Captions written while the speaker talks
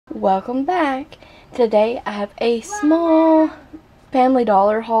Welcome back. Today I have a small Family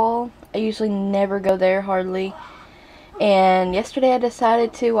Dollar haul. I usually never go there hardly, and yesterday I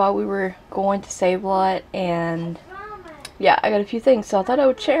decided to while we were going to Save Lot, and yeah, I got a few things, so I thought I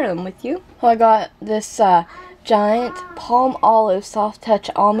would share them with you. Well, I got this giant palm olive soft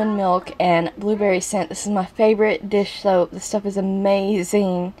touch almond milk and blueberry scent. This is my favorite dish soap. This stuff is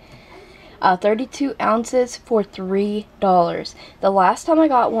amazing. 32 ounces for $3. The last time I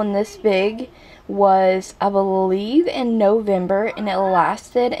got one this big was, I believe, in November, and it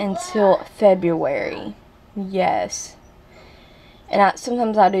lasted until February. Yes. And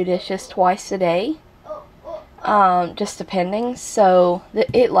sometimes I do dishes twice a day, just depending, so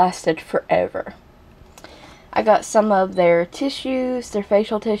it lasted forever. I got some of their tissues, their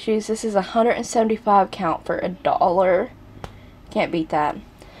facial tissues. This is 175 count for $1. Can't beat that.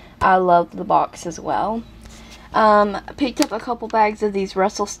 I love the box as well. I picked up a couple bags of these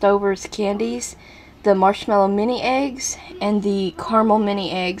Russell Stover's candies, the marshmallow mini eggs and the caramel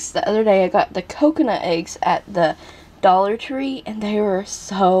mini eggs. The other day I got the coconut eggs at the DollarTree, and they were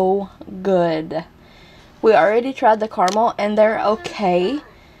so good. We already tried the caramel and they're okay,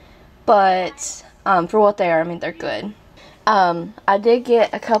 but for what they are, I mean, they're good. I did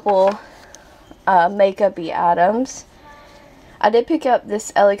get a couple makeup-y items. I did pick up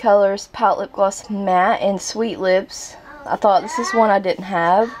this LA Colors Pout Lip Gloss Matte in Sweet Lips. I thought this is one I didn't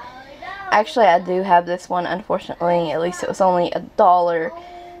have. Actually, I do have this one, unfortunately. At least it was only $1.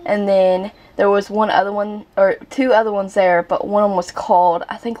 And then there was one other one, or two other ones there, but one of them was called,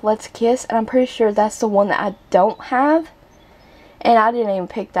 I think, Let's Kiss. And I'm pretty sure that's the one that I don't have. And I didn't even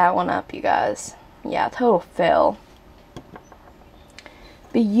pick that one up, you guys. Yeah, total fail.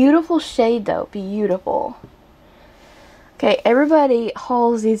 Beautiful shade, though. Beautiful. Okay, everybody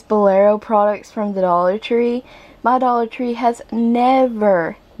hauls these Bolero products from the Dollar Tree. My Dollar Tree has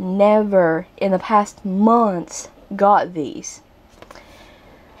never in the past months got these.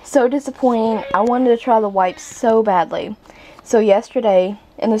 So disappointing. I wanted to try the wipes so badly. So yesterday,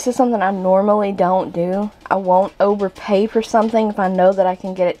 and this is something I normally don't do, I won't overpay for something if I know that I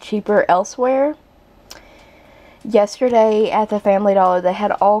can get it cheaper elsewhere. Yesterday at the Family Dollar, they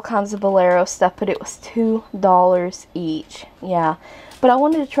had all kinds of Bolero stuff, but it was $2 each. Yeah, but I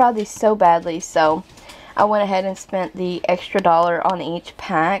wanted to try these so badly, so I went ahead and spent the extra $1 on each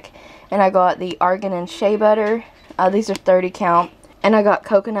pack. And I got the Argan and Shea Butter. These are 30 count. And I got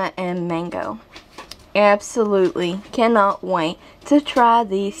coconut and mango. Absolutely cannot wait to try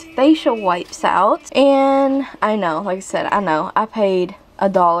these facial wipes out. And I know, like I said, I know I paid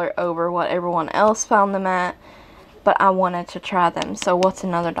 $1 over what everyone else found them at, but I wanted to try them, so what's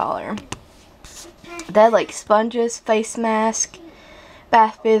another $1? They had like sponges, face mask,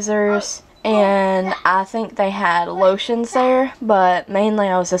 bath fizzers, and I think they had lotions there, but mainly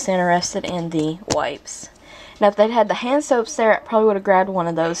I was just interested in the wipes. Now if they'd had the hand soaps there, I probably would have grabbed one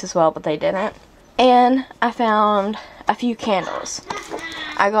of those as well, but they didn't. And I found a few candles.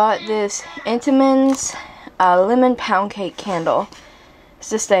 I got this Entenmann's lemon pound cake candle. It's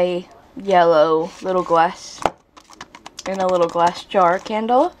just a yellow little glass, in a little glass jar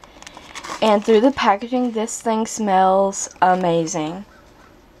candle, and through the packaging this thing smells amazing.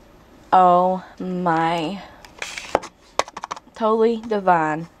 Oh my, totally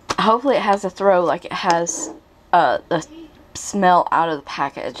divine. Hopefully it has a throw like it has the smell out of the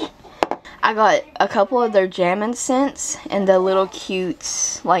package. I got a couple of their jammin' scents in the little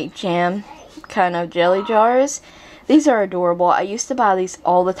cute like jam kind of jelly jars. These are adorable. I used to buy these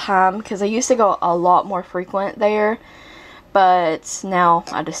all the time because I used to go a lot more frequent there, but now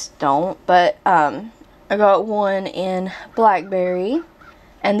I just don't. But I got one in blackberry,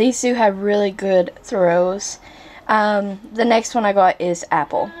 and these do have really good throws. The next one I got is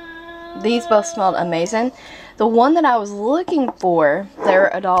apple. These both smelled amazing. The one that I was looking for, they're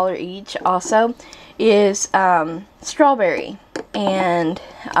 $1 each also, is strawberry and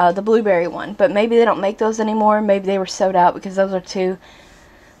the blueberry one. But maybe they don't make those anymore. Maybe they were sold out, because those are two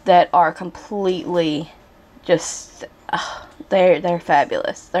that are completely just, they're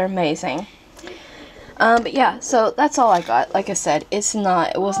fabulous. They're amazing. But yeah, so that's all I got. Like I said, it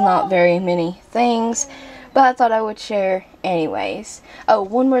was not very many things, but I thought I would share anyways. Oh,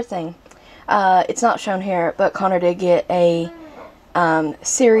 one more thing. It's not shown here, but Connor did get a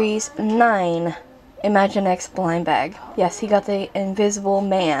Series 9 Imaginext blind bag. Yes, he got the Invisible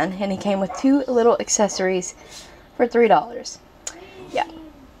Man, and he came with 2 little accessories for $3. Yeah.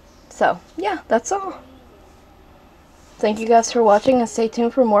 So, yeah, that's all. Thank you guys for watching, and stay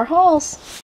tuned for more hauls.